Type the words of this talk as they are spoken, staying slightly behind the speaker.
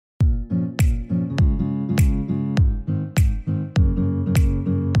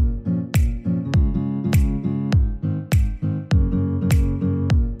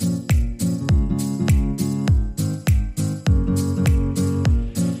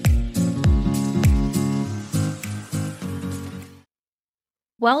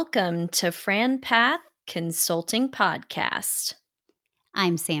Welcome to Fran Path Consulting Podcast.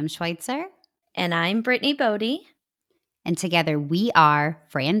 I'm Sam Schweitzer, And I'm Brittany Bodie. and together we are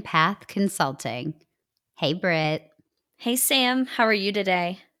Fran Path Consulting. Hey, Britt. Hey, Sam. How are you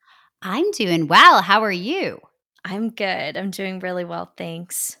today? I'm doing well. How are you? I'm good. I'm doing really well.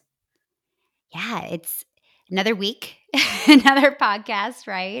 Thanks. Yeah, it's another week, another podcast,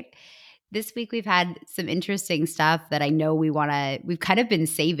 right? This week we've had some interesting stuff that I know we've kind of been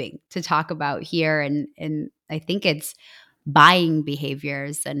saving to talk about here. And I think it's buying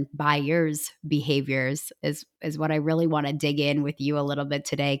behaviors and buyers' behaviors is what I really want to dig in with you a little bit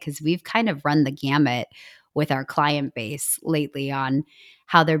today, because we've kind of run the gamut with our client base lately on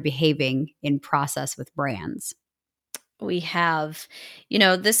how they're behaving in process with brands. We have,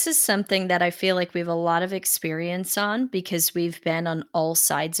 this is something that I feel like we have a lot of experience on because we've been on all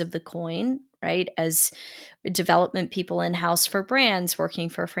sides of the coin, right? As development people in house for brands, working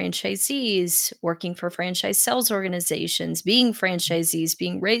for franchisees, working for franchise sales organizations, being franchisees,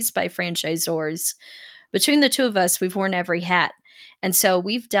 being raised by franchisors. Between the two of us, we've worn every hat. And so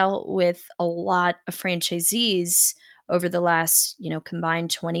we've dealt with a lot of franchisees over the last, combined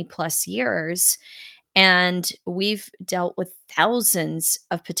 20 plus years. And we've dealt with thousands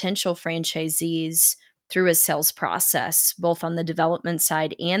of potential franchisees through a sales process, both on the development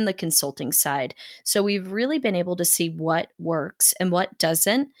side and the consulting side. So we've really been able to see what works and what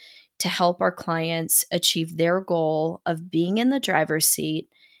doesn't to help our clients achieve their goal of being in the driver's seat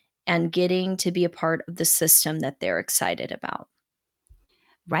and getting to be a part of the system that they're excited about.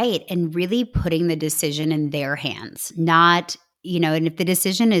 Right. And really putting the decision in their hands, not, and if the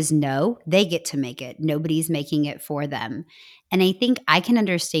decision is no, they get to make it. Nobody's making it for them. And I think I can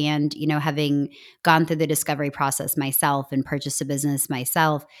understand, having gone through the discovery process myself and purchased a business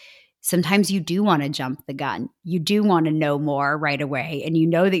myself, sometimes you do want to jump the gun. You do want to know more right away. And you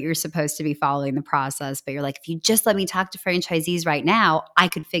know that you're supposed to be following the process, but you're like, if you just let me talk to franchisees right now, I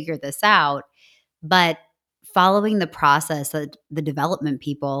could figure this out. But following the process that the development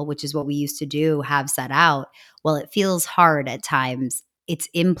people, which is what we used to do, have set out, well, it feels hard at times. It's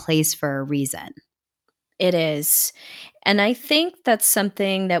in place for a reason. It is. And I think that's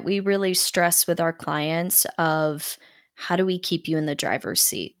something that we really stress with our clients of how do we keep you in the driver's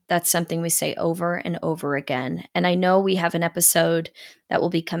seat? That's something we say over and over again. And I know we have an episode that will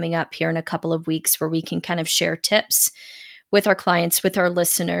be coming up here in a couple of weeks where we can kind of share tips with our clients, with our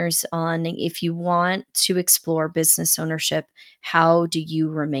listeners on if you want to explore business ownership, how do you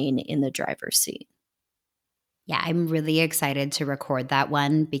remain in the driver's seat? Yeah, I'm really excited to record that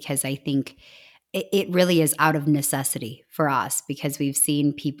one because I think it really is out of necessity for us, because we've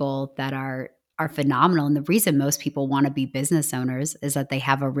seen people that are phenomenal. And the reason most people want to be business owners is that they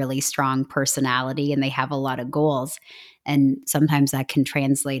have a really strong personality and they have a lot of goals. And sometimes that can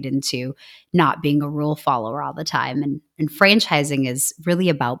translate into not being a rule follower all the time. And franchising is really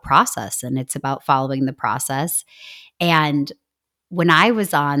about process, and it's about following the process. And when I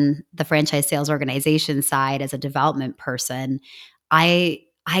was on the franchise sales organization side as a development person, I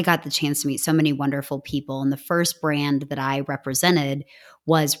got the chance to meet so many wonderful people. And the first brand that I represented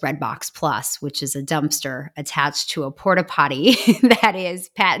was Redbox Plus, which is a dumpster attached to a porta potty that is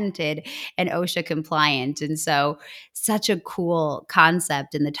patented and OSHA compliant. And so, such a cool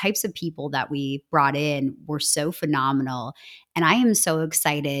concept. And the types of people that we brought in were so phenomenal. And I am so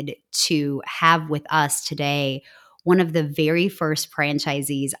excited to have with us today one of the very first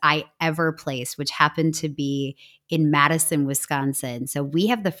franchisees I ever placed, which happened to be in Madison, Wisconsin. So we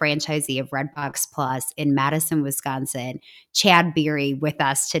have the franchisee of Redbox Plus in Madison, Wisconsin, Chad Beery, with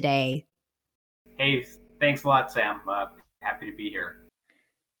us today. Hey, thanks a lot, Sam. Happy to be here.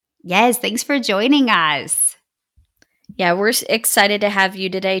 Yes, thanks for joining us. Yeah, we're excited to have you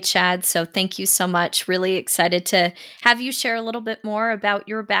today, Chad. So thank you so much. Really excited to have you share a little bit more about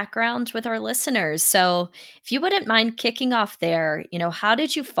your background with our listeners. So if you wouldn't mind kicking off there, how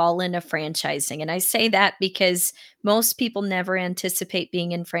did you fall into franchising? And I say that because most people never anticipate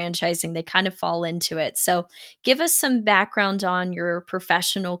being in franchising, they kind of fall into it. So give us some background on your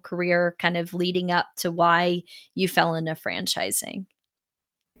professional career, kind of leading up to why you fell into franchising.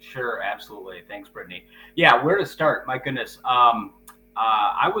 Sure, absolutely. Thanks, Brittany. Yeah, where to start? My goodness.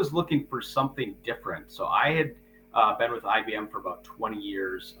 I was looking for something different. So I had been with IBM for about 20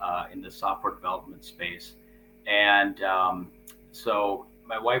 years in the software development space. And so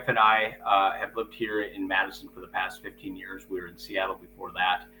my wife and I have lived here in Madison for the past 15 years. We were in Seattle before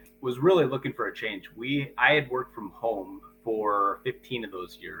that. Was really looking for a change. I had worked from home for 15 of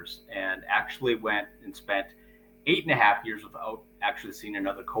those years and actually went and spent 8.5 years without actually seeing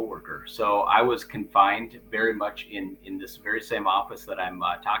another coworker. So I was confined very much in this very same office that I'm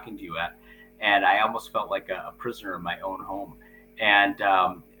talking to you at, and I almost felt like a prisoner in my own home. And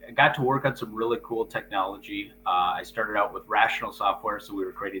I got to work on some really cool technology. I started out with Rational software, so we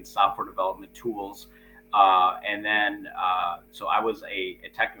were creating software development tools. So I was a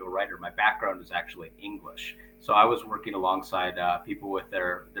technical writer. My background is actually English. So I was working alongside people with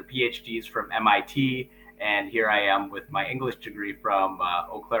their PhDs from MIT, and here I am with my English degree from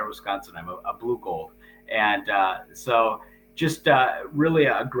Eau Claire, Wisconsin. I'm a blue gold, and so just really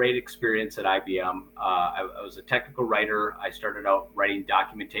a great experience at IBM. I was a technical writer. I started out writing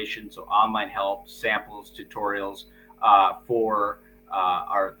documentation, so online help, samples, tutorials for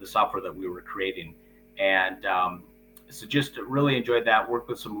the software that we were creating, and so just really enjoyed that. Worked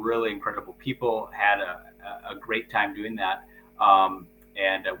with some really incredible people. Had a great time doing that.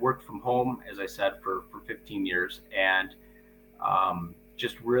 And worked from home, as I said, for 15 years, and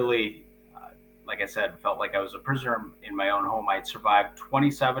just really, like I said, felt like I was a prisoner in my own home. I'd survived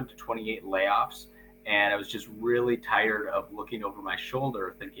 27 to 28 layoffs, and I was just really tired of looking over my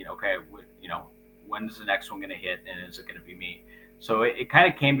shoulder, thinking, okay, when is the next one going to hit, and is it going to be me? So it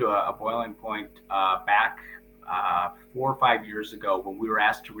kind of came to a boiling point back 4 or 5 years ago when we were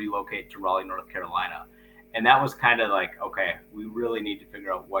asked to relocate to Raleigh, North Carolina, and that was kind of like, okay, we really need to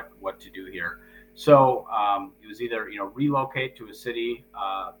figure out what to do here. So it was either relocate to a city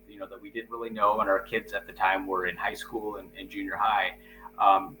that we didn't really know, and our kids at the time were in high school and junior high.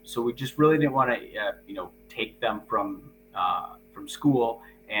 So we just really didn't want to take them from school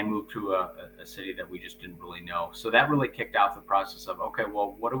and move to a city that we just didn't really know. So that really kicked off the process of, okay,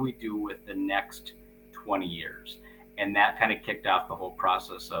 well, what do we do with the next 20 years? And that kind of kicked off the whole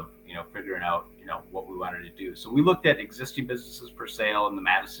process of figuring out what we wanted to do. So we looked at existing businesses for sale in the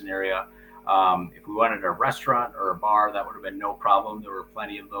Madison area. If we wanted a restaurant or a bar, that would have been no problem. There were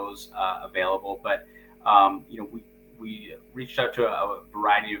plenty of those available. But we reached out to a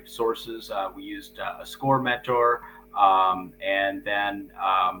variety of sources. We used a Score Mentor, and then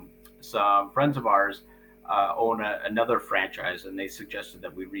some friends of ours own another franchise, and they suggested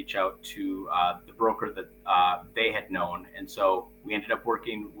that we reach out to the broker that they had known. And so we ended up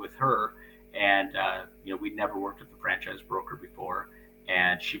working with her, and we'd never worked with the franchise broker before,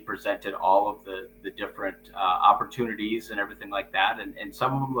 and she presented all of the different opportunities and everything like that, and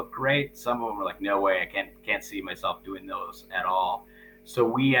some of them looked great. Some of them were like, no way, I can't see myself doing those at all. So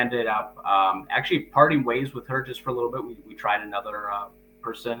we ended up actually parting ways with her just for a little bit. We tried another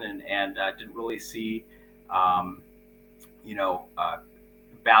person, and didn't really see um,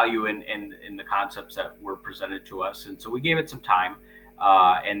 value in the concepts that were presented to us. And so we gave it some time.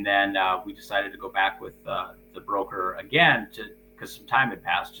 And then we decided to go back with the broker again, because some time had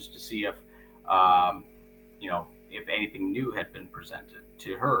passed, just to see um, if anything new had been presented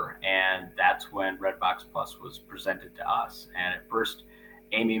to her. And that's when Redbox Plus was presented to us. And at first,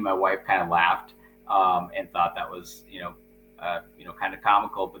 Amy, my wife, kind of laughed and thought that was, kind of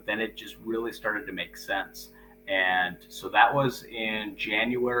comical. But then it just really started to make sense. And so that was in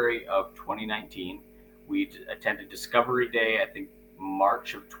January of 2019. We attended Discovery Day, I think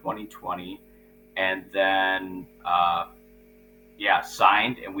March of 2020, and then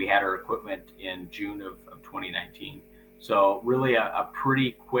signed, and we had our equipment in June of 2019. So really a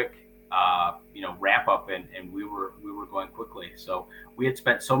pretty quick ramp up, and we were going quickly. So we had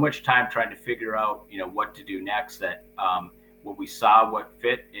spent so much time trying to figure out what to do next that when we saw what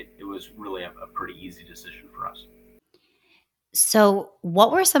fit, it was really a pretty easy decision for us. So,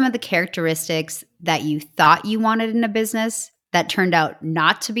 what were some of the characteristics that you thought you wanted in a business that turned out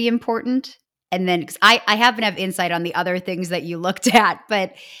not to be important? And then, because I happen to have insight on the other things that you looked at,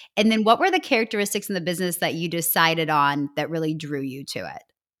 but, and then what were the characteristics in the business that you decided on that really drew you to it?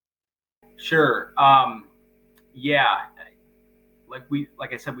 Sure. Yeah,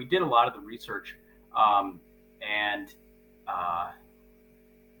 like I said, we did a lot of the research, and uh,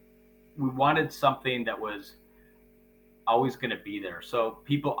 we wanted something that was always going to be there. So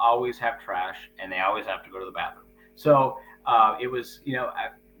people always have trash, and they always have to go to the bathroom. So it was,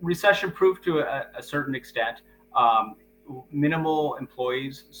 recession proof to a certain extent. Um, Minimal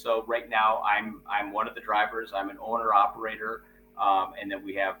employees. So right now, I'm one of the drivers. I'm an owner operator, and then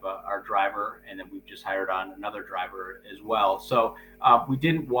we have our driver, and then we've just hired on another driver as well. So we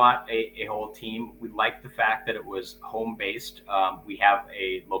didn't want a whole team. We liked the fact that it was home based. We have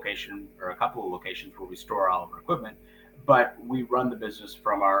a location or a couple of locations where we store all of our equipment, but we run the business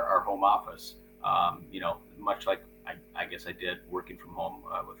from our home office. Much like I guess I did working from home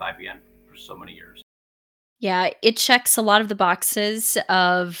with IBM for so many years. Yeah, it checks a lot of the boxes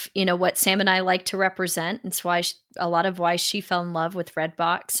of, what Sam and I like to represent. It's why a lot of why she fell in love with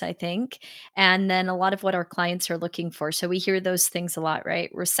Redbox, I think, and then a lot of what our clients are looking for. So we hear those things a lot, right?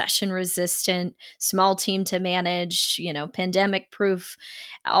 Recession resistant, small team to manage, pandemic proof,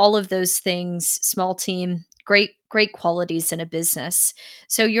 all of those things, small team, great qualities in a business.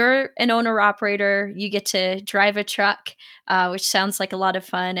 So you're an owner operator, you get to drive a truck, which sounds like a lot of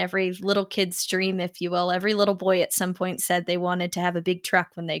fun. Every little kid's dream, if you will. Every little boy at some point said they wanted to have a big truck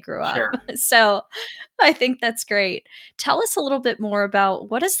when they grew up. Sure. So I think that's great. Tell us a little bit more about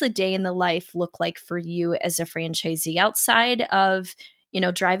what does the day in the life look like for you as a franchisee outside of,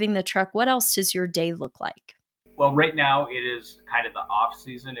 driving the truck? What else does your day look like? Well, right now it is kind of the off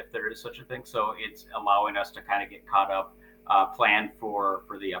season, if there is such a thing. So it's allowing us to kind of get caught up, plan for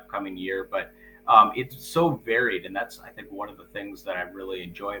the upcoming year. But it's so varied, and that's I think one of the things that I really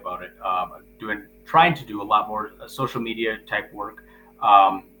enjoy about it. Trying to do a lot more social media type work.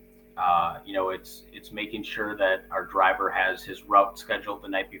 Um, it's making sure that our driver has his route scheduled the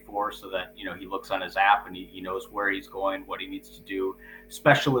night before, so that he looks on his app and he knows where he's going, what he needs to do,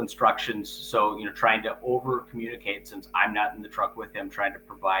 special instructions. So trying to over communicate, since I'm not in the truck with him, trying to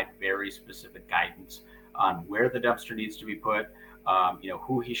provide very specific guidance on where the dumpster needs to be put,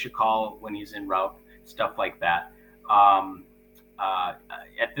 who he should call when he's en route, stuff like that. Um,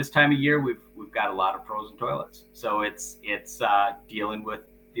 at this time of year, we've got a lot of frozen toilets, so it's dealing with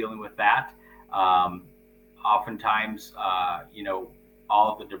that. Um, Oftentimes,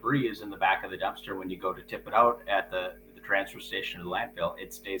 all of the debris is in the back of the dumpster. When you go to tip it out at the transfer station or the landfill,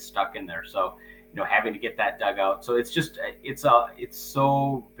 it stays stuck in there. So, having to get that dug out. So it's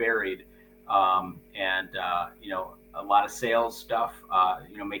so varied, and a lot of sales stuff.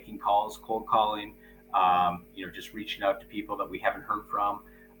 Making calls, cold calling. Just reaching out to people that we haven't heard from.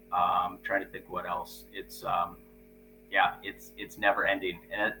 Trying to think what else. Yeah, it's never ending,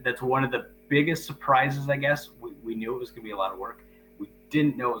 and that's one of the biggest surprises, I guess. We knew it was going to be a lot of work. We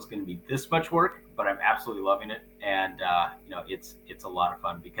didn't know it was going to be this much work, but I'm absolutely loving it, and it's a lot of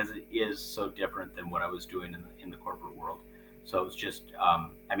fun because it is so different than what I was doing in the corporate world. So it's just,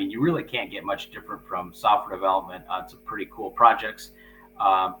 I mean, you really can't get much different from software development on some pretty cool projects,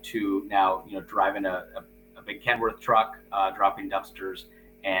 to now driving a big Kenworth truck, dropping dumpsters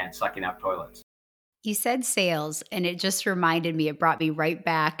and sucking out toilets. You said sales, and it just reminded me, it brought me right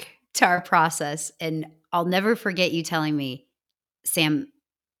back to our process. And I'll never forget you telling me, Sam,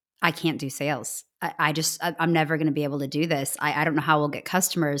 I can't do sales. I'm never going to be able to do this. I don't know how we'll get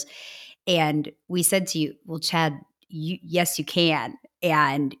customers. And we said to you, well, Chad, yes, you can.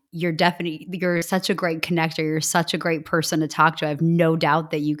 And you're such a great connector. You're such a great person to talk to. I have no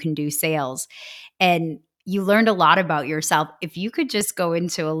doubt that you can do sales. And you learned a lot about yourself. If you could just go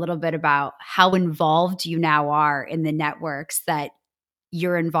into a little bit about how involved you now are in the networks that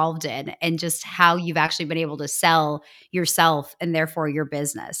you're involved in and just how you've actually been able to sell yourself and therefore your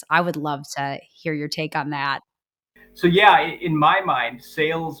business. I would love to hear your take on that. So yeah, in my mind,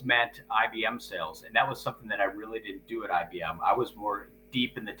 sales meant IBM sales, and that was something that I really didn't do at IBM. I was more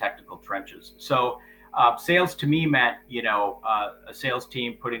deep in the technical trenches. So sales to me meant a sales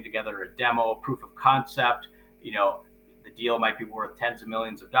team putting together a demo, proof of concept. The deal might be worth tens of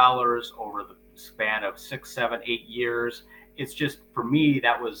millions of dollars over the span of 6, 7, 8 years. It's just, for me,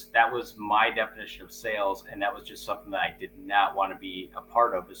 that was my definition of sales, and that was just something that I did not want to be a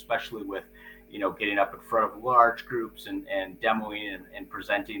part of, especially with getting up in front of large groups and demoing and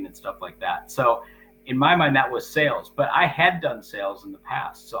presenting and stuff like that. So in my mind, that was sales, but I had done sales in the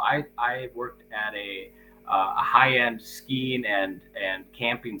past. So I worked at a high-end skiing and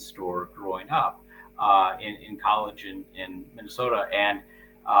camping store growing up, in college in Minnesota. And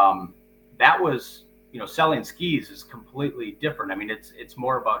that was, selling skis is completely different. I mean, it's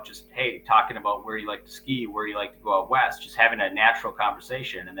more about just, hey, talking about where you like to ski, where you like to go out west, just having a natural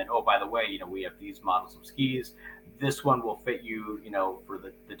conversation. And then, oh, by the way, we have these models of skis. This one will fit you, for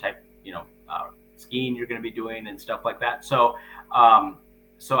the type, skiing you're going to be doing and stuff like that. So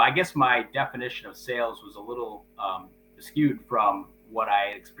I guess my definition of sales was a little skewed from what I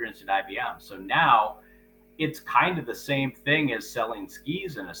had experienced at IBM. So now it's kind of the same thing as selling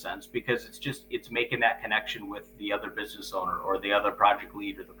skis in a sense, because it's making that connection with the other business owner or the other project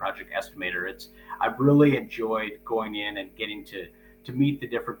lead or the project estimator. I've really enjoyed going in and getting to meet the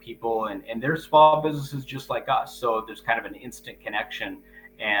different people, and they're small businesses just like us. So there's kind of an instant connection,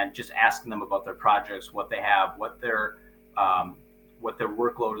 and just asking them about their projects, what they have, what their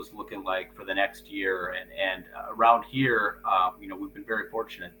workload is looking like for the next year. And around here, we've been very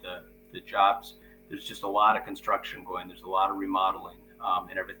fortunate. The jobs, there's just a lot of construction going. There's a lot of remodeling.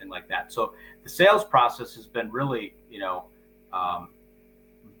 and everything like that. So the sales process has been really, um,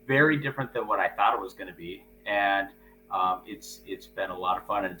 very different than what I thought it was going to be, and it's been a lot of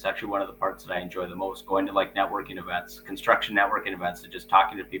fun, and it's actually one of the parts that I enjoy the most. Going to like networking events, construction networking events, and just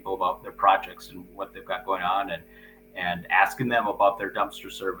talking to people about their projects and what they've got going on, and asking them about their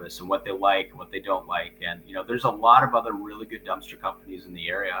dumpster service and what they like and what they don't like. And there's a lot of other really good dumpster companies in the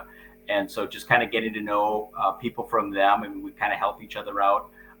area, and so just kind of getting to know people from them, and we kind of help each other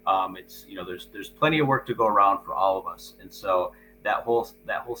out. It's there's plenty of work to go around for all of us, and so that whole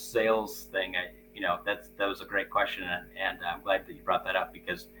sales thing, that was a great question, and I'm glad that you brought that up,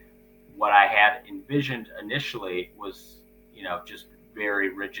 because what I had envisioned initially was just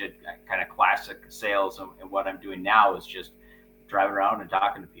very rigid, kind of classic sales, and what I'm doing now is just driving around and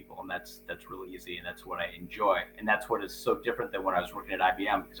talking to people, and that's really easy, and that's what I enjoy, and that's what is so different than when I was working at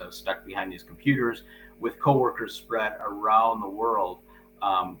IBM, because I was stuck behind these computers with coworkers spread around the world,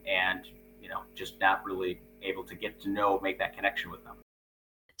 and just not really able to get to know, make that connection with them.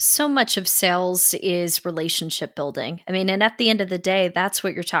 So much of sales is relationship building. I mean, and at the end of the day, that's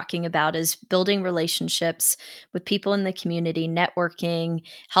what you're talking about is building relationships with people in the community, networking,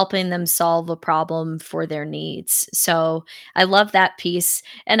 helping them solve a problem for their needs. So, I love that piece.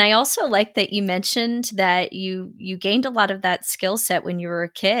 And I also like that you mentioned that you gained a lot of that skill set when you were a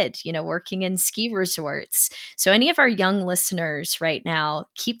kid, working in ski resorts. So any of our young listeners right now,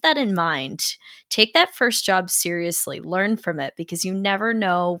 keep that in mind. Take that first job seriously, learn from it because you never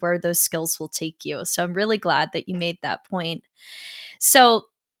know where those skills will take you. So I'm really glad that you made that point. So,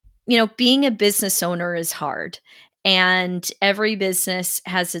 being a business owner is hard. And every business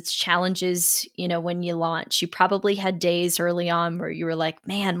has its challenges, when you launch. You probably had days early on where you were like,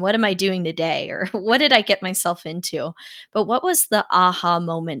 man, what am I doing today? Or what did I get myself into? But what was the aha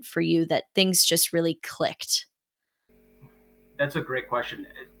moment for you that things just really clicked? That's a great question.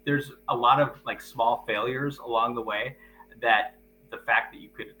 There's a lot of like small failures along the way, that the fact that you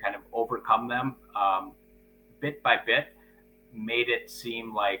could kind of overcome them, bit by bit, made it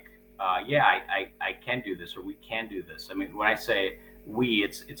seem like, yeah, I can do this, or we can do this. I mean, when I say we,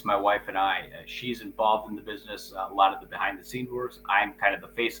 it's my wife and I. She's involved in the business, a lot of the behind the scenes works. I'm kind of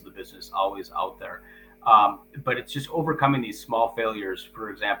the face of the business, always out there. But it's just overcoming these small failures.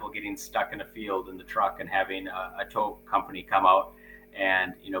 For example, getting stuck in a field in the truck and having a tow company come out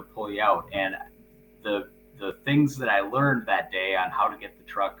and pull you out. And the the things that I learned that day on how to get the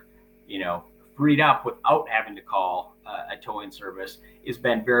truck, you know, freed up without having to call a towing service has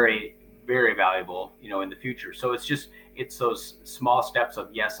been very, very valuable, in the future. So it's those small steps of,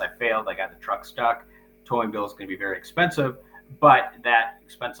 yes, I failed, I got the truck stuck, towing bill is going to be very expensive, but that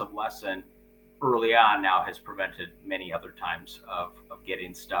expensive lesson early on now has prevented many other times of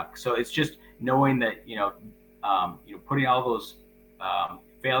getting stuck. So it's just knowing that, putting all those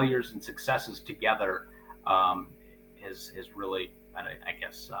failures and successes together, um, has really, I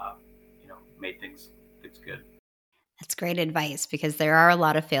guess, made things good. That's great advice because there are a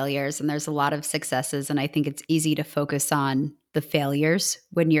lot of failures and there's a lot of successes. And I think it's easy to focus on the failures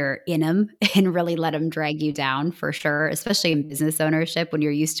when you're in them and really let them drag you down for sure, especially in business ownership when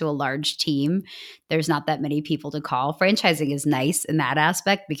you're used to a large team. There's not that many people to call. Franchising is nice in that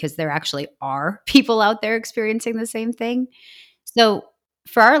aspect because there actually are people out there experiencing the same thing. So,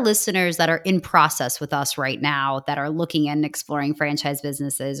 for our listeners that are in process with us right now, that are looking and exploring franchise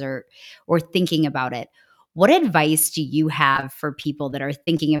businesses or thinking about it, what advice do you have for people that are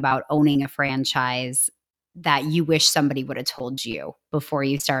thinking about owning a franchise that you wish somebody would have told you before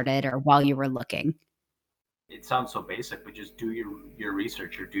you started or while you were looking? It sounds so basic, but just do your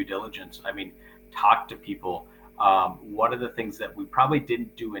research, your due diligence. I mean, talk to people. One of the things that we probably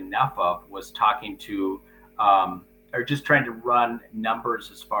didn't do enough of was talking to, or just trying to run numbers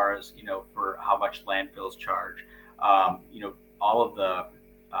as far as for how much landfills charge. All of the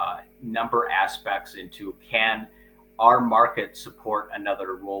number aspects into, can our market support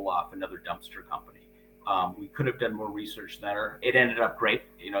another roll off, another dumpster company? We could have done more research there. It ended up great.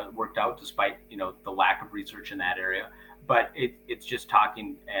 It worked out despite, the lack of research in that area. But it's just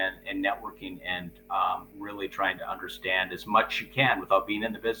talking and networking, and really trying to understand as much you can without being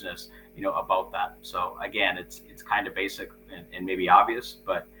in the business, about that. So again, it's kind of basic and maybe obvious,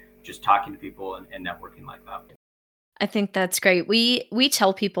 but just talking to people and networking like that. I think that's great. We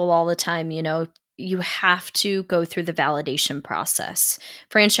tell people all the time, you have to go through the validation process.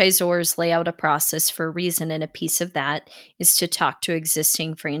 Franchisors lay out a process for a reason, and a piece of that is to talk to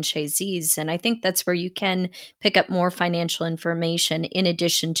existing franchisees. And I think that's where you can pick up more financial information in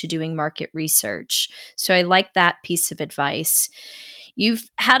addition to doing market research. So I like that piece of advice. You've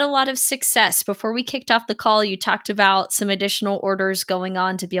had a lot of success. Before we kicked off the call, you talked about some additional orders going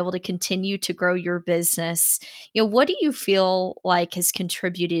on to be able to continue to grow your business. What do you feel like has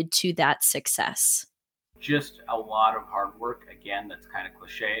contributed to that success? Just a lot of hard work. Again, that's kind of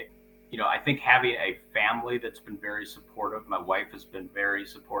cliche. I think having a family that's been very supportive. My wife has been very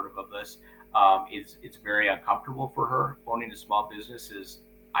supportive of this. It's very uncomfortable for her. Owning a small business is,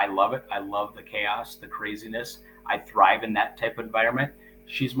 I love it. I love the chaos, the craziness. I thrive in that type of environment.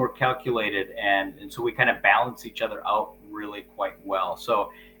 She's more calculated, and so we kind of balance each other out really quite well.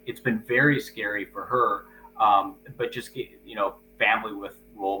 So it's been very scary for her, but just family with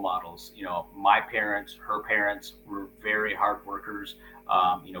role models. My parents, her parents were very hard workers.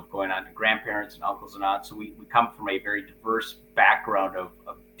 Going on to grandparents and uncles and aunts. So we come from a very diverse background of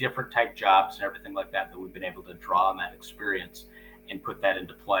different type jobs and everything like that we've been able to draw on that experience and put that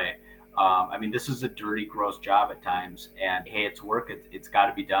into play. This is a dirty, gross job at times, and hey, it's work. It's got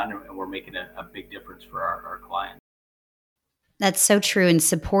to be done, and we're making a big difference for our clients. That's so true. And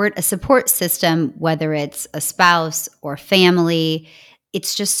a support system, whether it's a spouse or family,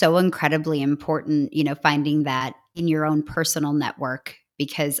 it's just so incredibly important, finding that in your own personal network,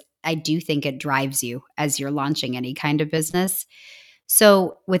 because I do think it drives you as you're launching any kind of business.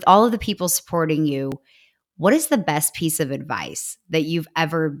 So, with all of the people supporting you, what is the best piece of advice that you've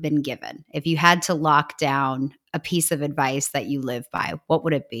ever been given? If you had to lock down a piece of advice that you live by, what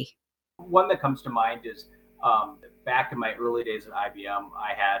would it be? One that comes to mind is back in my early days at IBM,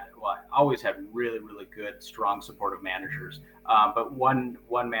 I always had really, really good, strong, supportive managers. But one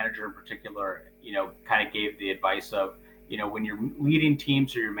manager in particular, kind of gave the advice of, when you're leading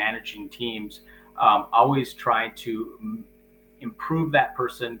teams or you're managing teams, always trying to improve that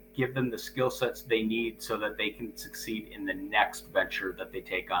person, give them the skill sets they need so that they can succeed in the next venture that they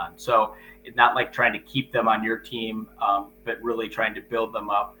take on. So it's not like trying to keep them on your team, but really trying to build them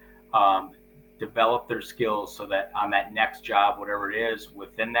up, develop their skills so that on that next job, whatever it is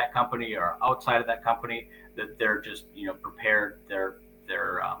within that company or outside of that company, that they're just, prepared, they're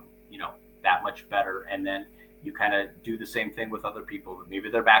that much better. And then you kind of do the same thing with other people.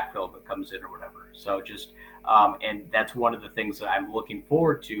 Maybe their backfill that comes in or whatever. So just, and that's one of the things that I'm looking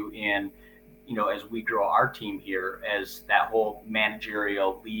forward to as we grow our team here, as that whole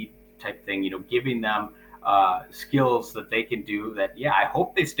managerial lead type thing, giving them skills that they can do that. Yeah, I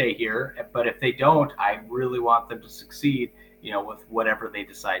hope they stay here, but if they don't, I really want them to succeed, with whatever they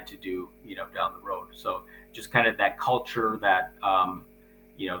decide to do, down the road. So just kind of that culture, that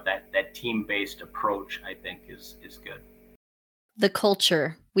team-based approach, I think is good. The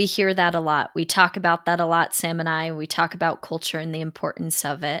culture. We hear that a lot. We talk about that a lot, Sam and I. We talk about culture and the importance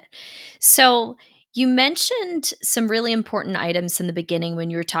of it. So, you mentioned some really important items in the beginning when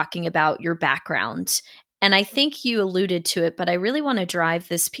you were talking about your background. And I think you alluded to it, but I really want to drive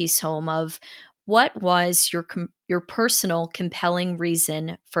this piece home of what was your personal compelling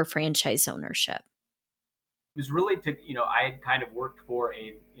reason for franchise ownership? It was really I had kind of worked for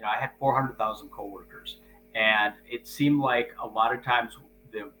I had 400,000 coworkers, and it seemed like a lot of times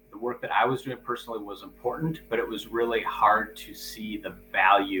the work that I was doing personally was important, but it was really hard to see the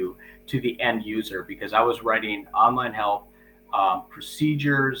value to the end user because I was writing online health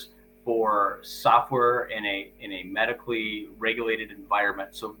procedures for software in a medically regulated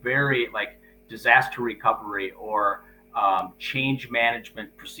environment. So very like disaster recovery or change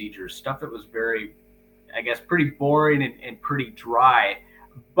management procedures, stuff that was very, I guess, pretty boring and pretty dry,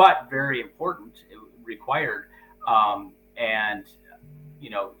 but very important. It required, and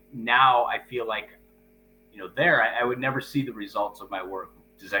now I feel like, I would never see the results of my work.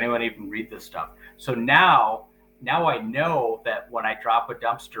 Does anyone even read this stuff? So now I know that when I drop a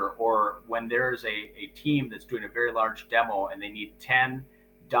dumpster or when there's a team that's doing a very large demo and they need 10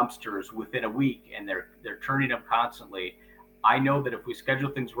 dumpsters within a week and they're turning them constantly, I know that if we schedule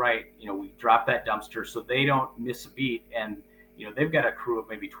things right, we drop that dumpster so they don't miss a beat. And, they've got a crew of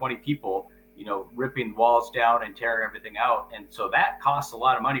maybe 20 people, ripping walls down and tearing everything out. And so that costs a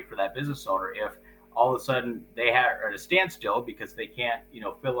lot of money for that business owner if all of a sudden they are at a standstill because they can't,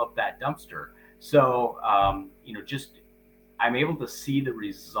 fill up that dumpster. So, just I'm able to see the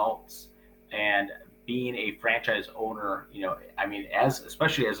results, and being a franchise owner,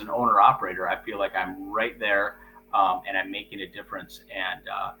 especially as an owner operator, I feel like I'm right there, and I'm making a difference.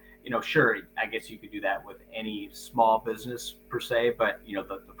 And sure, I guess you could do that with any small business per se, but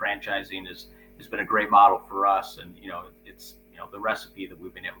the franchising has been a great model for us, and it's the recipe that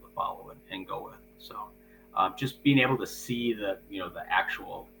we've been able to follow and go with. So, just being able to see the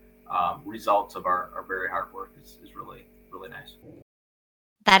actual results of our very hard work is really, really nice.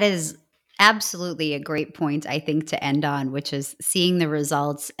 That is Absolutely a great point, I think, to end on, which is seeing the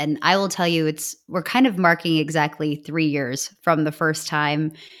results. And I will tell you, we're kind of marking exactly 3 years from the first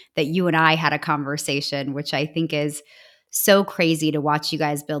time that you and I had a conversation, which I think is so crazy to watch you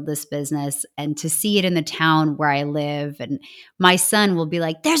guys build this business and to see it in the town where I live. And my son will be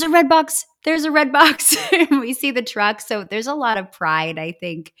like, there's a red box, there's a red box. And we see the truck. So there's a lot of pride, I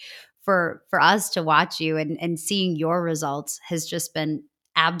think, for us to watch you and seeing your results has just been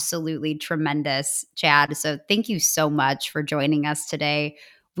absolutely tremendous, Chad. So thank you so much for joining us today.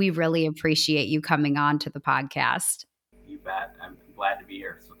 We really appreciate you coming on to the podcast. You bet. I'm glad to be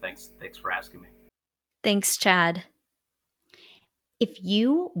here. So thanks for asking me. Thanks, Chad. If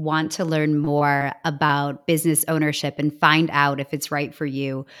you want to learn more about business ownership and find out if it's right for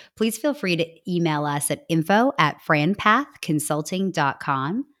you, please feel free to email us at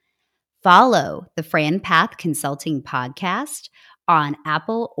info@franpathconsulting.com. Follow the Fran Path Consulting podcast on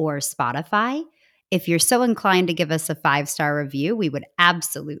Apple or Spotify. If you're so inclined to give us a 5-star review, we would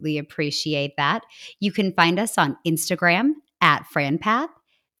absolutely appreciate that. You can find us on Instagram at FranPath,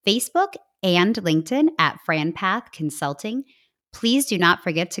 Facebook and LinkedIn at FranPath Consulting. Please do not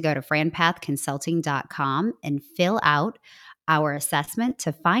forget to go to franpathconsulting.com and fill out our assessment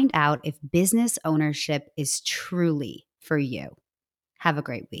to find out if business ownership is truly for you. Have a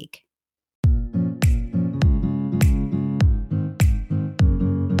great week.